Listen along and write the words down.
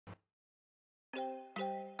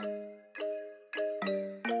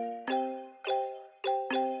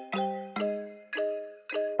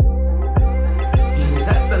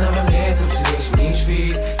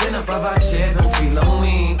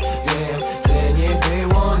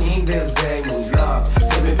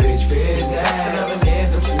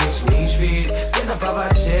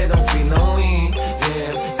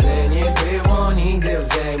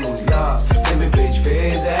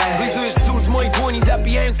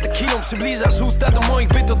kilą przybliżasz usta do moich,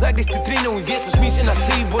 by to zagryźć cytryną. I wieszasz mi się na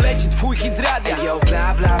szyi, bo leci twój hit z radia. Ej, yo,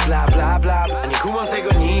 bla bla bla bla bla, a nie kumam z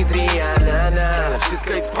tego nic, Rihanna. Ale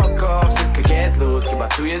wszystko jest spoko, wszystko jest luz. Chyba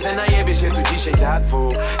czuję, że najebie się tu dzisiaj za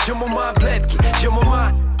dwóch. Ziomo ma bledki, ziomo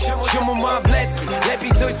ma bledki.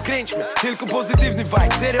 Lepiej coś skręćmy, tylko pozytywny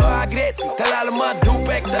vibe, zero agresji. Ta lala ma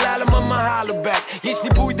dupek, ta lala ma mahalo back. Jeśli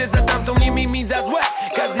pójdę za tamtą, nie miej mi za złe.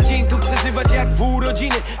 Każdy dzień tu przeżywać jak w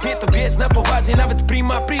urodziny. Mnie to bierz na poważnie, nawet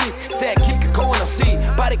prima aprilis. Chcę kilka koła na szyi,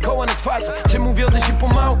 parę koła na twarzy. Czemu wiozę się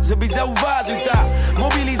pomału, żebyś zauważył, ta.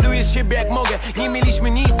 Mobilizuję siebie jak mogę. Nie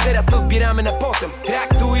mieliśmy nic, teraz to zbieramy na potem.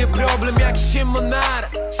 Traktuję problem jak siemonara.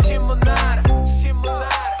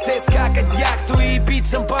 Chcę skakać z jachtu i pić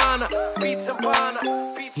szampana.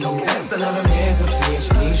 Zastanawiam się, co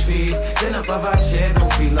przyniesie mi świt. Chcę napawać się tą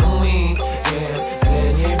chwilą i wiem,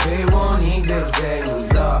 że nie było nigdy lżej. Mój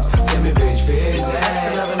love, chcemy być wyżej.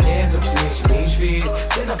 Zastanawiam się, co przyniesie mi świt.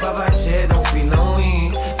 Chcę napawać się tą chwilą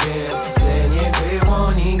i wiem, że nie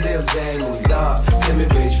było nigdy lżej. Mój love, chcemy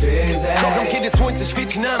być wyżej. Kocham, kiedy słońce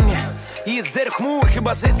świeci na mnie i jest zero chmur,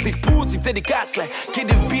 chyba że z tych płuc i wtedy kaszlę.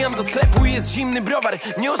 Kiedy wbijam do sklepu i jest zimny browar.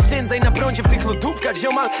 Nie oszczędzaj na prądzie w tych lodówkach,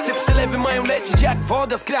 ziomal. Te przelewy mają lecieć jak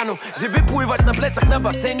woda z kranu, żeby pływać na plecach na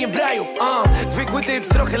basenie w raju. Zwykły typ z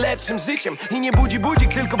trochę lepszym życiem i nie budzi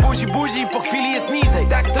budzik, tylko buzi i po chwili jest niżej.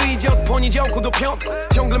 Tak to idzie od poniedziałku do piątku.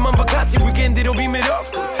 Ciągle mam wakacje, w weekendy robimy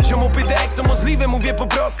rozkład. Ziomo pyta, jak to możliwe, mówię po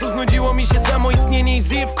prostu. Znudziło mi się samo istnienie i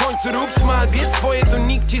żyję w końcu. Rób szmal, bierz swoje, to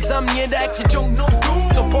nikt ci sam nie da. Jak cię ciągną w dół,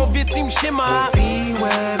 to powiedz im siema.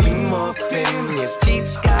 Mówiłem im o tym, nie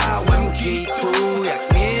wciskałem kitu.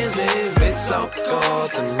 Jak mierzysz wysoko,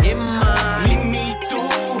 to nie ma limitu.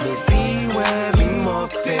 Mówiłem im o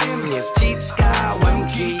tym, nie wciskałem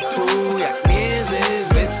kitu. Jak mierzysz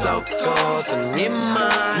wysoko, to nie ma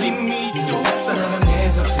limitu. Zastanawiam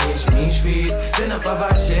się, co przyniesie mi świt. Chcę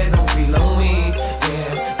napawać się tą chwilą i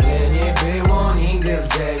wiem, że nie było nigdy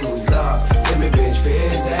lżej. Mój love, chcemy być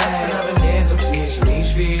wyżej. Zastanawiam się, co przyniesie mi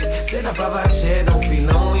świt. Chcę napawać się tą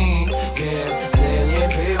chwilą i wiem, że nie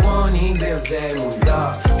było nigdy lżej. Mój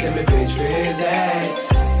love, chcemy być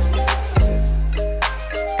wyżej.